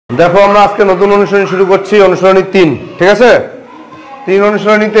দেখো আমরা আজকে নতুন অনুশীলনী শুরু করছি, অনুশীলনী 3। ঠিক আছে, 3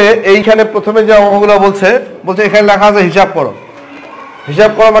 অনুশীলনীতে এইখানে প্রথমে যে অঙ্কগুলো বলছে এখানে লেখা আছে হিসাব করো।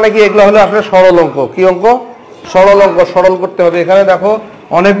 হিসাব করা মানে কি, এগুলো হলো আসলে সরল অঙ্ক। কি অঙ্ক? সরল অঙ্ক, সরল করতে হবে। এখানে দেখো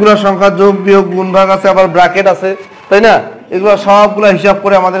অনেকগুলো সংখ্যা, যোগ বিয়োগ গুণ ভাগ আছে, আবার ব্র্যাকেট আছে, তাই না? এগুলো সবগুলো হিসাব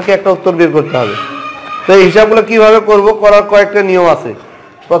করে আমাদেরকে একটা উত্তর বের করতে হবে। তো এই হিসাবগুলো কিভাবে করব, করার কয়েকটা নিয়ম আছে।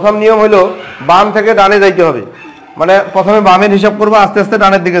 প্রথম নিয়ম হলো বাম থেকে ডানে যাইতে হবে। মানে প্রথমে বামের হিসাব করবো, আস্তে আস্তে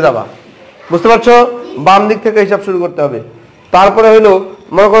ডানের দিকে যাবা। বুঝতে পারছো? বাম দিক থেকে হিসাব শুরু করতে হবে। তারপরে হলো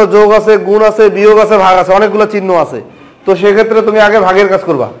মনে করো যোগ আছে, গুণ আছে, বিয়োগ আছে, ভাগ আছে, অনেকগুলো চিহ্ন আছে। তো সেক্ষেত্রে তুমি আগে ভাগের কাজ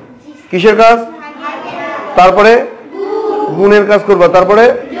করবা। কিসের কাজ? তারপরে গুণের কাজ করবা,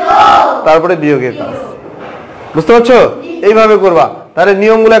 তারপরে বিয়োগের কাজ। বুঝতে পারছো? এইভাবে করবা। তাহলে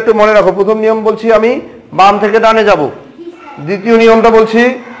নিয়মগুলো একটু মনে রাখো। প্রথম নিয়ম বলছি আমি বাম থেকে ডানে যাব। দ্বিতীয় নিয়মটা বলছি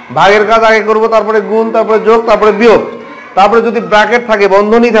ভাগের কাজ আগে করব, তারপরে গুণ, তারপরে যোগ, তারপরে বিয়োগ। তারপরে যদি ব্র্যাকেট থাকে,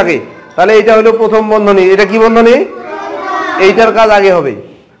 বন্ধনী থাকে, তাহলে এটা হলো প্রথম বন্ধনী। এটা কি বন্ধনী? এইটার কাজ আগে হবে।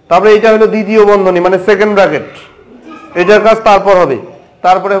 তারপরে এটা হলো দ্বিতীয় বন্ধনী, মানে সেকেন্ড ব্র্যাকেট। এটার কাজ তারপর হবে।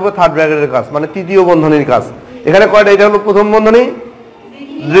 তারপরে হবে থার্ড ব্র্যাকেটের কাজ, মানে তৃতীয় বন্ধনীর কাজ। এখানে কয়টা? এটা হলো প্রথম বন্ধনী,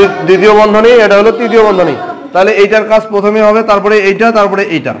 দ্বিতীয় বন্ধনী, এটা হলো তৃতীয় বন্ধনী। তাহলে এইটার কাজ প্রথমে হবে, তারপরে এইটা, তারপরে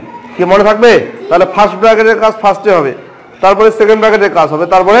এইটা। কি মনে থাকবে? তাহলে ফার্স্ট ব্র্যাকেটের কাজ ফার্স্টে হবে, তারপরে সেকেন্ড ব্র্যাকেটের কাজ হবে,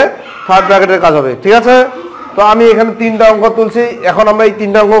 তারপরে থার্ড ব্র্যাকেটের কাজ হবে। ঠিক আছে? তো আমি এখানে 3টা অঙ্ক তুলছি। এখন আমরা এই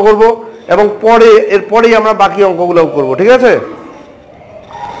 3টা অঙ্ক করব এবং এরপরেই আমরা বাকি অঙ্কগুলো করব। ঠিক আছে?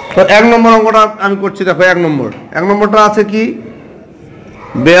 তো 1 নম্বর অঙ্কটা আমি করছি। দেখো 1 নম্বরটা আছে কি,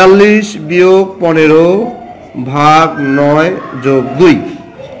 42 বিয়োগ 15 ভাগ 9 যোগ 2।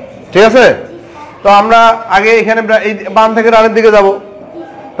 ঠিক আছে? তো আমরা আগে এখানে এই বাম থেকে ডানের দিকে যাব।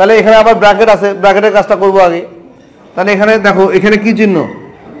 তাহলে এখানে আবার ব্র্যাকেট আছে, ব্র্যাকেটের কাজটা করব আগে। তাহলে এখানে দেখো, এখানে কি চিহ্ন?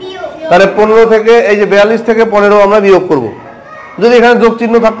 তাহলে 15 থেকে, এই যে 42 থেকে 15 আমরা বিয়োগ করব। যদি এখানে যোগ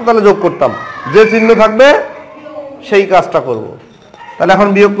চিহ্ন থাকতো তাহলে যোগ করতাম, যে চিহ্ন থাকবে সেই কাজটা করব। তাহলে এখন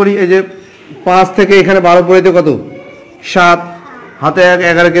বিয়োগ করি। এই যে 5 থেকে এখানে 12 পড়িতে কত? 7, হাতে 1,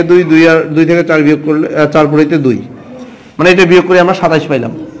 11 2, 2 আর 2 থেকে 4 বিয়োগ করলে 4 পড়িতে 2, মানে এটা বিয়োগ করে আমরা 27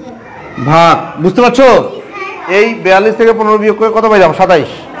 পাইলাম। ভাগ, বুঝতে পারছো? এই 42 থেকে 15 বিয়োগ করে কত পাইলাম? 27।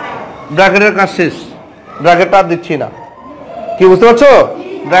 ব্র্যাকেটের কাজ শেষ, ব্র্যাকেটটা আর দিচ্ছি না। কি বুঝতে পারছো?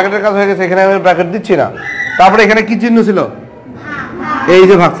 ব্র্যাকেটের কাজ হয়ে গেছে, এখানে আমি ব্র্যাকেট দিচ্ছি না। তারপরে এখানে কি চিহ্ন ছিল? এই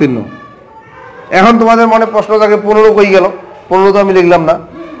যে ভাগ চিহ্ন। এখন তোমাদের মনে প্রশ্ন থাকে 15 কই গেল? 15 তো আমি লিখলাম না,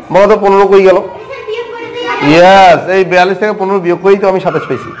 বলো তো 15 কই গেল? ইয়েস, এই 42 থেকে 15 বিয়োগ করেই তো আমি 27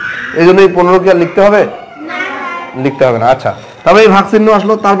 পেয়েছি। এই জন্য এই 15 কি আর লিখতে হবে? লিখতে হবে না। আচ্ছা, তারপরে এই ভাগ চিহ্ন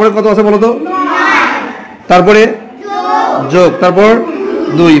আসলো। তারপরে কত আছে বলো তো? তারপরে যোগ, তারপর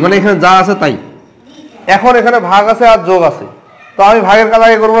 2, মানে এখানে যা আছে তাই। এখন এখানে ভাগ আছে আর যোগ আছে, তো আমি ভাগের কাজ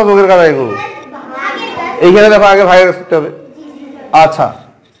আগে করবো না যোগের কাজ আগে করবো? এইখানে দেখো আগে ভাগের কাজ করতে হবে। আচ্ছা,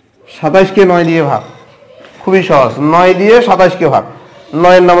 27কে 9 দিয়ে ভাগ, খুবই সহজ। 9 দিয়ে 27কে ভাগ।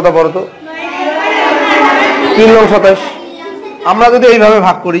 9-এর নামটা বলো তো? 3 নং 27। আমরা যদি এইভাবে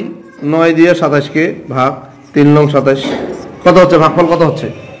ভাগ করি, 9 দিয়ে 27কে ভাগ 3 নং 27, কত হচ্ছে? ভাগফল কত হচ্ছে?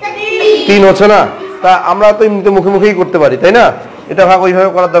 3 হচ্ছে না? তা আমরা তো এমনিতে মুখে মুখেই করতে পারি, তাই না? এটা ভাগ ওইভাবে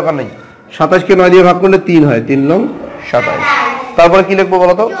করার দরকার নেই। 27কে 9 দিয়ে ভাগ করলে 3 হয়, 3 নং 27। তারপরে কি লিখবো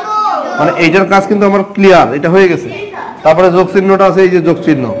বলো তো? মানে এইটার কাজ কিন্তু আমার ক্লিয়ার, এটা হয়ে গেছে। তারপরে যোগ চিহ্নটা আছে, এই যে যোগ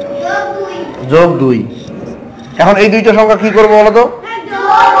চিহ্ন, যোগ 2। এখন এই দুইটা সংখ্যা কি করবো বলো তো?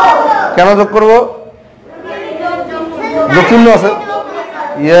 কেন যোগ করবো? যোগ চিহ্ন আছে।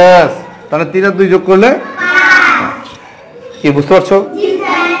 ইয়েস, তাহলে 3 আর 2 যোগ করলে, কি বুঝতে পারছো?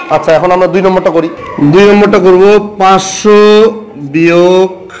 আচ্ছা, এখন আমরা 2 নম্বরটা করি। 2 নম্বরটা করবো 500 বিয়োগ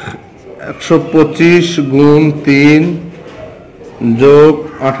 125 গুণ 3 যোগ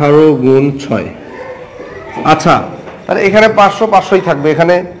 18 গুণ 6। আচ্ছা, তাহলে এখানে 500ই থাকবে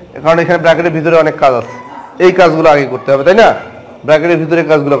এখানে, কারণ এখানে ব্র্যাকেটের ভিতরে অনেক কাজ আছে। এই কাজগুলো আগে করতে হবে, তাই না? ব্র্যাকেটের ভিতরে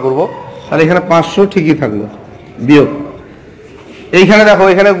কাজগুলো করব। তাহলে এখানে 500 ঠিকই থাকলো, বিয়োগ এইখানে দেখো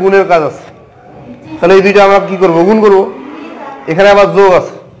এখানে গুণের কাজ আছে। তাহলে এই দুইটা আমরা কি করব? গুণ করব। এখানে আবার যোগ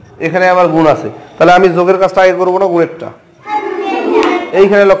আছে, এখানে আবার গুণ আছে। তাহলে আমি যোগের কাজটা আগে করবো না গুণেরটা?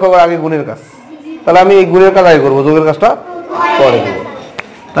 এইখানে লক্ষ্য করে আগে গুণের কাজ। তাহলে আমি এই গুণের কাজ আগে করবো, যোগের কাজটা পরে করবো।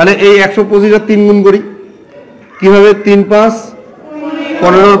 তাহলে এই 125 আর 3 গুণ করি কিভাবে? 3 5,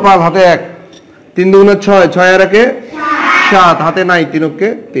 15 5, হাতে 1, 3 2 6, 6 আর 1 7, হাতে নাই, 3 কে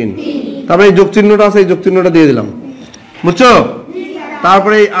 3। তারপরে এই যোগ চিহ্নটা আছে, এই যোগ চিহ্নটা দিয়ে দিলাম। বুঝছো?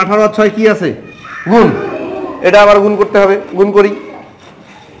 তারপরে এই 18 আর 6 কি আছে? গুণ। এটা আবার গুণ করতে হবে, গুণ করি।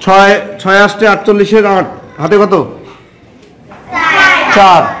 6 6 আসছে 48-এর 8, হাতে কত?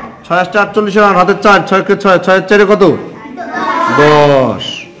 4। 6 আসছে 48-এর 8, হাতে 4, 6 কে 6, 6 এর 4 কত? 10।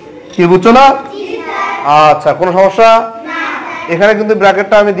 কি বুঝছো না? আচ্ছা, কোনো সমস্যা? এখানে কিন্তু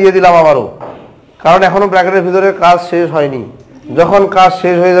ব্র্যাকেটটা আমি দিয়ে দিলাম আবারও, কারণ এখনো ব্র্যাকেটের ভিতরে কাজ শেষ হয়নি। যখন কাজ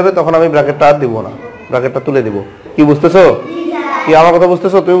শেষ হয়ে যাবে তখন আমি ব্র্যাকেটটা আর দিব না, ব্র্যাকেটটা তুলে দিব। কি বুঝতেছো? কি আমার কথা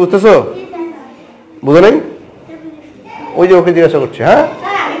বুঝতেছো? তুমি বুঝতেছো? বুঝে নেই? ওই যে ওকে জিজ্ঞাসা করছি। হ্যাঁ,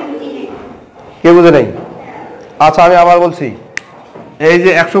 কে বুঝে নেই? আচ্ছা আমি আবার বলছি, এই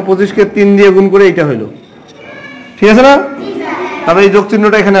যে 125-কে 3 দিয়ে গুণ করে এইটা হইলো, ঠিক আছে না? তারপরে এই যোগ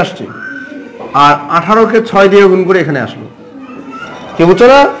চিহ্নটা এখানে আসছে, আর 18-কে 6 দিয়ে গুণ করে এখানে আসলো। কি বুঝছো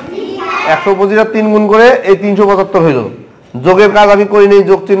না? 125 3 গুণ করে এই 375 হইলো। যোগের কাজ আমি করিনি,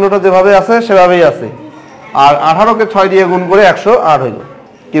 যোগ চিহ্নটা যেভাবে আছে সেভাবেই আছে। আর 18-কে 6 দিয়ে গুণ করে 108 হইলো।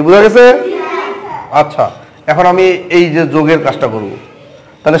 কি বোঝা গেছে? আচ্ছা, এখন আমি এই যে যোগের কাজটা করব,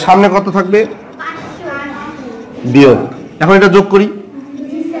 তাহলে সামনে কত থাকবে? বিয়োগ। এখন এটা যোগ করি,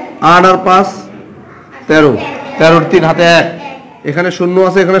 8 আর 5 13, 13 3 হাতে 1, এখানে 0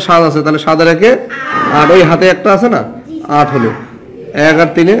 আছে, এখানে 7 আছে, তাহলে 7 আর 1 8, ওই হাতে একটা আছে না, 8 হলো। 1 আর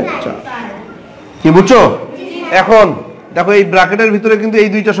 3 4। কি বুঝছো? এখন দেখো এই ব্র্যাকেটের ভিতরে কিন্তু এই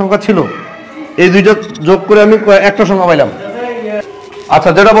দুইটা সংখ্যা ছিল, এই দুইটা যোগ করে আমি একটা সংখ্যা পাইলাম। আচ্ছা,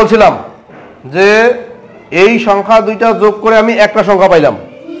 যেটা বলছিলাম যে এই সংখ্যা দুইটা যোগ করে আমি একটা সংখ্যা পাইলাম।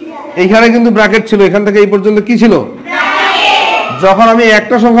 এইখানে কিন্তু ব্র্যাকেট ছিল, এখান থেকে এই পর্যন্ত কি ছিল? যখন আমি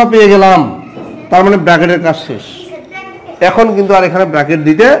একটা সংখ্যা পেয়ে গেলাম তার মানে ব্র্যাকেটের কাজ শেষ। এখন কিন্তু আর এখানে ব্র্যাকেট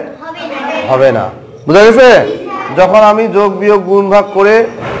দিতে হবে না। বুঝা গেছে? যখন আমি যোগ বিয়োগ গুণ ভাগ করে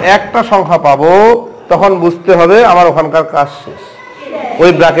একটা সংখ্যা পাবো তখন বুঝতে হবে আমার ওখানকার কাজ শেষ, ওই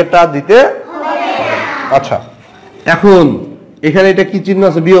ব্র্যাকেটটা দিতে। আচ্ছা, এখন এখানে এটা কি চিহ্ন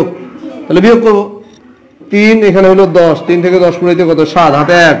আছে? বিয়োগ। তাহলে বিয়োগ করবো। 3 এখানে হলো 10, 3 থেকে 10 পড়াইতে কত? 7,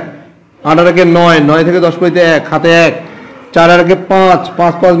 হাতে 1, 8 আর 1 9, 9 থেকে 10 পড়াইতে 1, হাতে 1, 4 আর 1 5,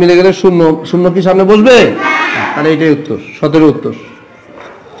 5 5 মিলে গেলে 0, 0 কি সামনে বসবে? তাহলে এটাই উত্তর, 17 উত্তর।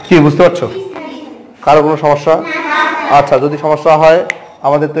 কি বুঝতে পারছো? কারো কোনো সমস্যা? আচ্ছা, যদি সমস্যা হয়,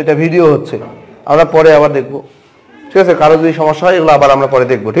 আমাদের তো এটা ভিডিও হচ্ছে, আমরা পরে আবার দেখবো, ঠিক আছে? কারো যদি সমস্যা হয় এগুলো আবার আমরা পরে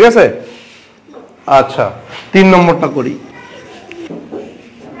দেখবো, ঠিক আছে? আচ্ছা, 3 নম্বরটা করি।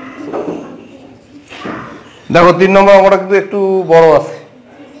 দেখো 3 নম্বর অঙ্কটা কিন্তু একটু বড় আছে,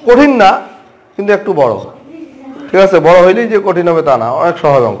 কঠিন না কিন্তু একটু বড়, ঠিক আছে? বড় হইলেই যে কঠিন হবে তা না, অনেক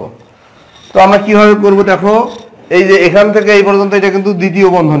সহজ অঙ্ক। তো আমরা কিভাবে করবো দেখো, এই যে এখান থেকে এই পর্যন্ত এটা কিন্তু দ্বিতীয়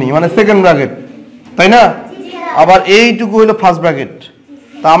বন্ধনী, মানে সেকেন্ড ব্র্যাকেট, তাই না? আবার এইটুকু হলো ফার্স্ট ব্র্যাকেট।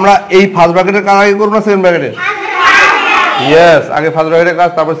 তা আমরা এই ফার্স্ট ব্র্যাকেটের কাজ আগে করবো না সেকেন্ড ব্র্যাকেটের? ইয়েস, আগে ফার্স্ট ব্র্যাকেটের কাজ,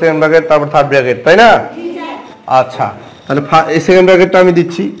 তারপর সেকেন্ড ব্র্যাকেট, তারপর থার্ড ব্র্যাকেট, তাই না? আচ্ছা, তাহলে এই সেকেন্ড ব্র্যাকেটটা আমি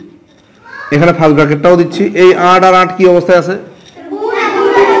দিচ্ছি, এখানে ফার্স্ট ব্র্যাকেটটাও দিচ্ছি। এই 8 আর 8 কি অবস্থায় আছে?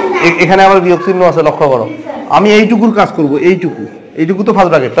 এখানে আবার বিয়োগ চিহ্ন আছে, লক্ষ্য করো। আমি এইটুকুর কাজ করব, এইটুকু, এইটুকু তো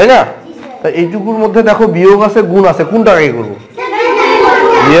ফার্স্ট ব্র্যাকেট, তাই না? তাই এইটুকুর মধ্যে দেখো বিয়োগ আছে, গুণ আছে, কোনটা আগে করবো?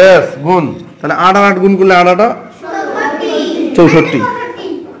 ইয়েস, গুণ। তাহলে 8 আর 8 গুণ করলে 8 8 64।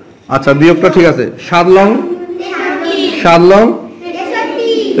 আচ্ছা, বিয়োগটা ঠিক আছে। 7 লং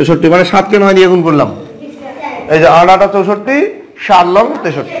 63, মানে 7কে 9 দিয়ে গুণ করলাম। এই যে 8 8 64, 7 লং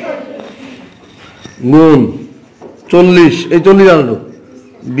 63, গুণ 40, এই 40 আনলো,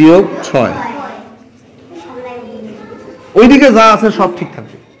 বিয়োগ 6। ওইদিকে যা আছে সব ঠিক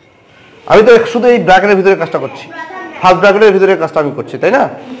থাকবে। আমি তো শুধু এই ব্র্যাকেটের ভিতরে কাজটা করছি, ফার্স্ট ব্র্যাকেটের ভিতরে কাজটা আমি করছি, তাই না?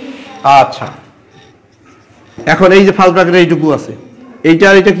 আচ্ছা, এখন এই যে ফার্স্ট ব্র্যাকেটে এইটুকু আছে, এইটা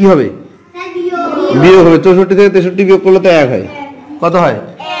আর এটা কি হবে? বিয়োগ হবে। 64 থেকে 63 বিয়োগ করলে তো 1 হয়। কত হয়?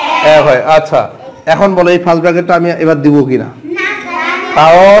 1 হয়। আচ্ছা, এখন বলো এই ফার্স্ট ব্র্যাকেটটা আমি এবার দিব কিনা?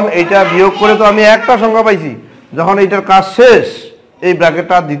 কারণ এইটা বিয়োগ করে তো আমি একটা সংখ্যা পাইছি, যখন এইটার কাজ শেষ এই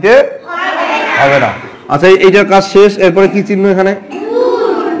ব্র্যাকেটটা দিতে হবে না। আচ্ছা, এইটার কাজ শেষ, এরপরে কি চিহ্ন এখানে?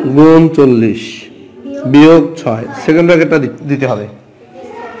 গুণ 40 বিয়োগ 6, সেকেন্ড ব্র্যাকেটটা দিতে হবে,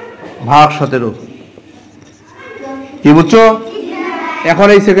 ভাগ 17। কি বুঝছো? এখন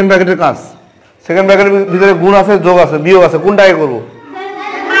এই সেকেন্ড ব্র্যাকেটের কাজ, সেকেন্ড ব্র্যাকেটের ভিতরে গুণ আছে, যোগ আছে, বিয়োগ আছে, কোনটা আগে করবো?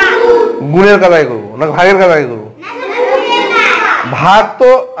 গুণের কাজ আগে করবো না ভাগের কাজ আগে করবো? ভাগ তো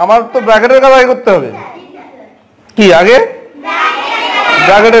আমার তো ব্র্যাকেটের কাজ আগে করতে হবে। কি আগে?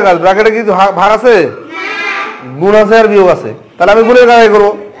 ব্র্যাকেটের কাজ। ব্র্যাকেটে কি ভাগ আছে? গুণ আছে আর বিয়োগ আছে, তাহলে আমি গুণের কাজ আগে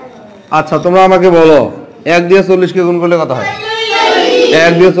করবো। আচ্ছা, তোমরা আমাকে বলো 1 দিয়ে 40-কে গুণ করলে কত হয়?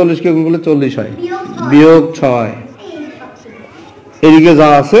 1 দিয়ে 40-কে গুণ করলে 40 হয়, বিয়োগ 6। এদিকে যা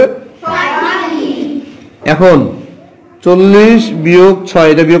আছে, এখন 40 বিয়োগ 6,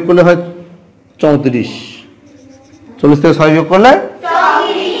 এটা বিয়োগ করলে হয় 34। 40 থেকে 6 বিয়োগ করলে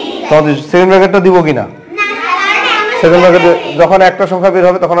 34। সেকেন্ড ব্র্যাকেটটা দিব কিনা? সেকেন্ড ব্র্যাকেটে যখন একটা সংখ্যা বের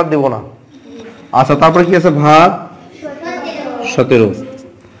হবে তখন আর দিব না। আচ্ছা, তারপরে কি আছে? ভাগ 17।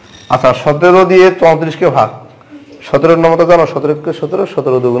 আচ্ছা, 17 দিয়ে 34-কে ভাগ, 17-এর নম্বরটা জানো? 17 × 17,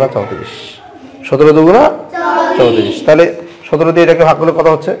 17 2 × 34, 17 2 × 34। তাহলে 17 দিয়ে এটাকে ভাগ করলে কত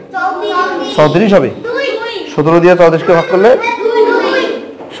হচ্ছে? 34 হবে। 17 দিয়ে 34 কে ভাগ করলে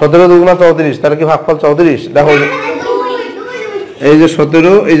 17 দুগুণা 34, তাহলে কি ভাগফল 34? দেখো এই যে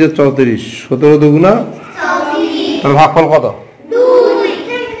 17, এই যে 34, 17 দুগুণা, তাহলে ভাগফল কত?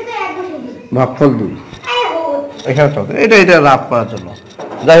 ভাগফল 2। এখানে 34, এটা রাফ করার জন্য।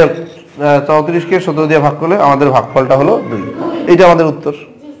 যাই হোক, 34 কে 17 দিয়ে ভাগ করলে আমাদের ভাগফলটা হলো 2। এইটা আমাদের উত্তর।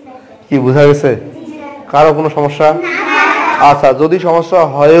 কি বোঝা গেছে? কারো কোনো সমস্যা? আচ্ছা, যদি সমস্যা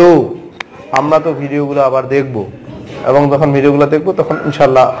হয়ও আমরা তো ভিডিওগুলো আবার দেখব, এবং যখন ভিডিওগুলো দেখব তখন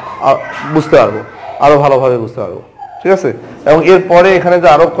ইনশাল্লাহ বুঝতে পারবো, আরো ভালোভাবে বুঝতে পারবো। ঠিক আছে? এবং এরপরে এখানে যে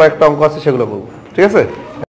আরো কয়েকটা অঙ্ক আছে সেগুলো করবো। ঠিক আছে?